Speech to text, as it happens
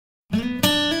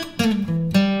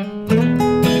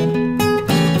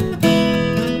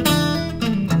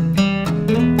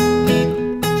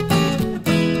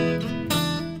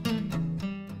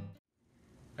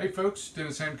folks,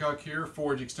 Dennis Hancock here,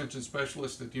 Forage Extension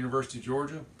Specialist at the University of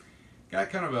Georgia. Got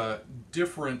kind of a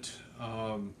different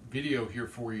video here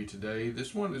for you today.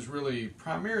 This one is really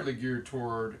primarily geared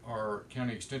toward our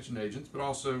county extension agents, but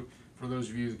also for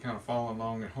those of you that kind of follow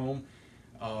along at home.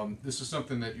 This is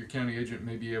something that your county agent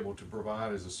may be able to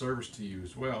provide as a service to you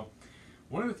as well.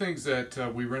 One of the things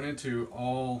that we run into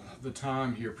all the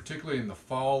time here, particularly in the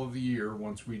fall of the year,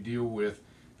 once we deal with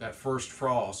that first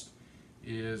frost,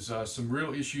 is some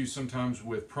real issues sometimes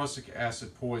with prussic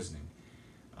acid poisoning.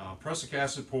 Prussic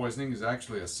acid poisoning is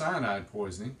actually a cyanide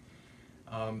poisoning.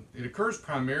 It occurs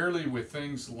primarily with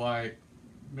things like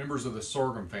members of the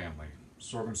sorghum family.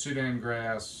 Sorghum Sudan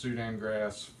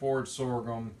grass, forage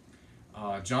sorghum,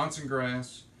 Johnson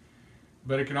grass.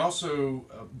 But it can also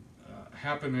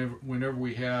happen whenever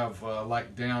we have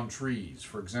like down trees.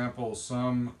 For example,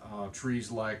 some trees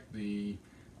like the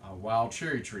wild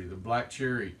cherry tree, the black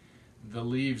cherry. The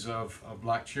leaves of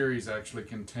black cherries actually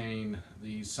contain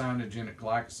these cyanogenic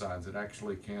glycosides that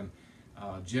actually can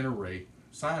generate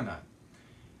cyanide.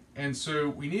 And so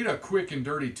we need a quick and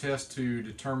dirty test to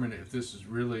determine if this is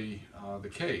really the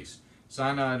case.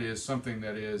 Cyanide is something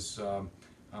that is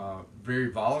very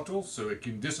volatile, so it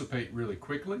can dissipate really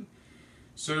quickly.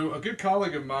 So a good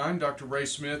colleague of mine, Dr. Ray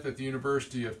Smith at the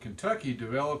University of Kentucky,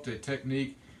 developed a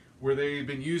technique where they've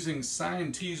been using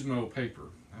cyantismo paper.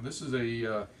 Now this is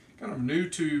a kind of new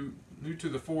to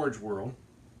the forage world.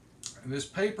 And this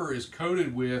paper is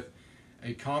coated with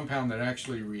a compound that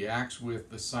actually reacts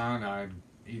with the cyanide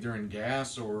either in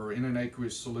gas or in an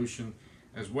aqueous solution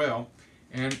as well.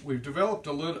 And we've developed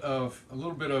a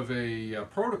little bit of a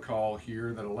protocol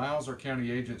here that allows our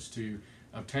county agents to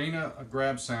obtain a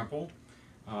grab sample,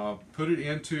 put it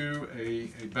into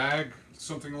a bag,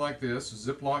 something like this,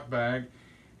 a Ziploc bag,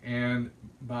 and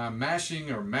by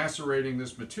mashing or macerating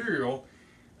this material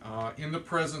in the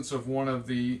presence of one of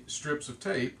the strips of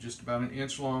tape, just about an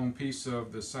inch long piece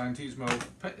of the cyantismo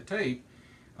tape,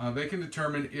 they can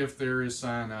determine if there is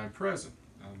cyanide present.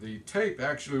 The tape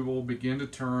actually will begin to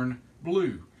turn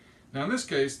blue. Now in this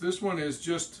case, this one is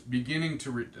just beginning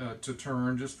to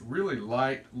turn, just really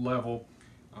light level.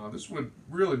 This would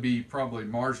really be probably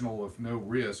marginal if no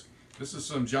risk. This is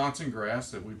some Johnson grass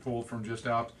that we pulled from just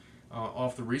out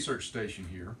off the research station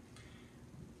here.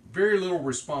 Very little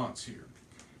response here.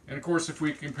 And of course, if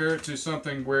we compare it to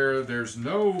something where there's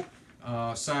no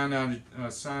cyanogenic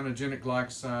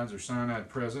glycosides or cyanide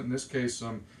present, in this case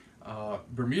some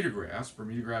Bermuda grass.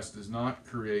 Bermuda grass does not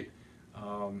create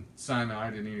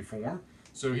cyanide in any form.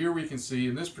 So here we can see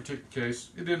in this particular case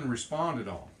it didn't respond at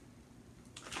all.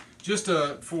 Just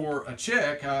for a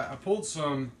check, I pulled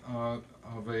some of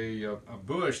a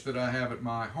bush that I have at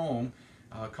my home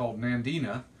called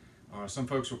Nandina. Some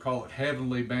folks will call it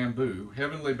heavenly bamboo.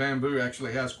 Heavenly bamboo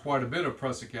actually has quite a bit of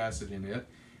prussic acid in it,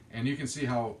 and you can see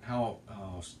how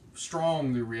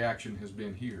strong the reaction has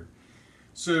been here.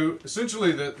 So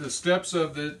essentially the steps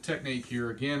of the technique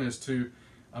here again is to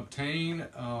obtain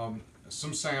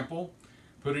some sample,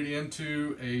 put it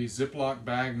into a Ziploc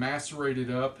bag, macerate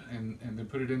it up, and then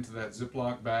put it into that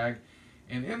Ziploc bag.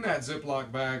 And in that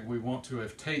Ziploc bag we want to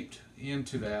have taped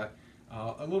into that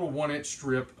a little 1-inch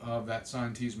strip of that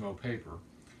cyantismo paper.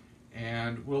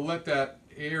 And we'll let that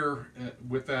air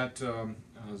with that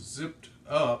zipped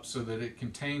up so that it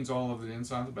contains all of it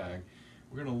inside the bag.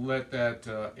 We're going to let that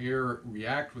air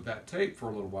react with that tape for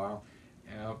a little while,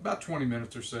 about 20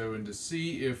 minutes or so, and to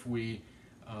see if we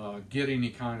get any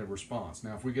kind of response.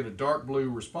 Now if we get a dark blue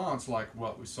response like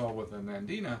what we saw with the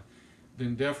Nandina,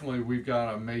 then definitely we've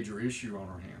got a major issue on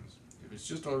our hands. If it's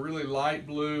just a really light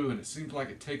blue and it seems like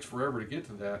it takes forever to get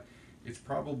to that, it's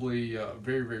probably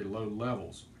very, very low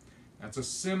levels. That's a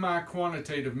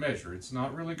semi-quantitative measure. It's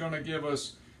not really going to give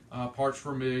us parts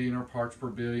per million or parts per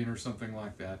billion or something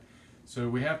like that. So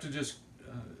we have to just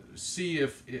see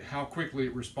how quickly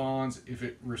it responds. If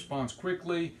it responds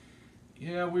quickly,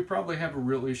 yeah, we probably have a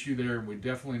real issue there, and we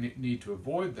definitely need to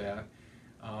avoid that.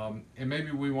 And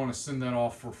maybe we want to send that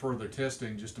off for further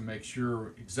testing just to make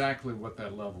sure exactly what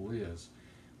that level is.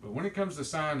 But when it comes to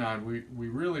cyanide, we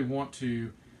really want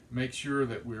to make sure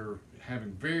that we're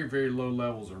having very, very low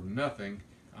levels or nothing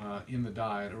in the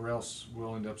diet, or else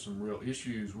we'll end up some real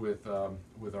issues with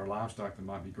our livestock that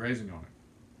might be grazing on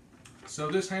it. So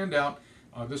this handout,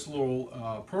 this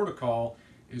little protocol,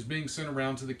 is being sent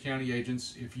around to the county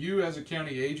agents. If you as a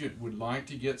county agent would like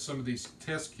to get some of these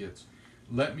test kits,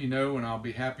 let me know and I'll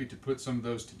be happy to put some of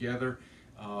those together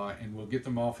and we'll get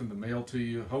them off in the mail to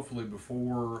you, hopefully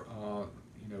before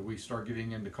we start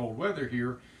getting into cold weather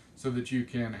here, so that you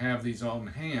can have these on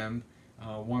hand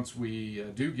once we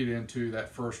do get into that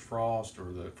first frost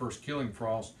or the first killing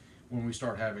frost. when we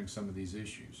start having some of these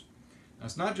issues. Now,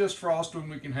 it's not just frost when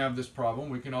we can have this problem.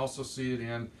 We can also see it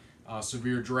in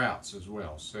severe droughts as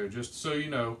well. So just so you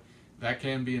know, that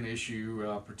can be an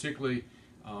issue, particularly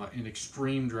in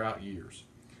extreme drought years.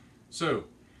 So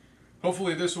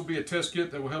hopefully this will be a test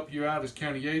kit that will help you out as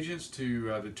county agents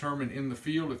to determine in the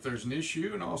field if there's an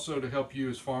issue, and also to help you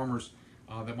as farmers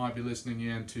that might be listening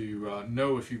in to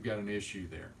know if you've got an issue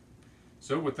there.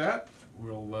 So with that,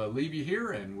 we'll leave you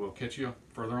here, and we'll catch you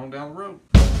further on down the road.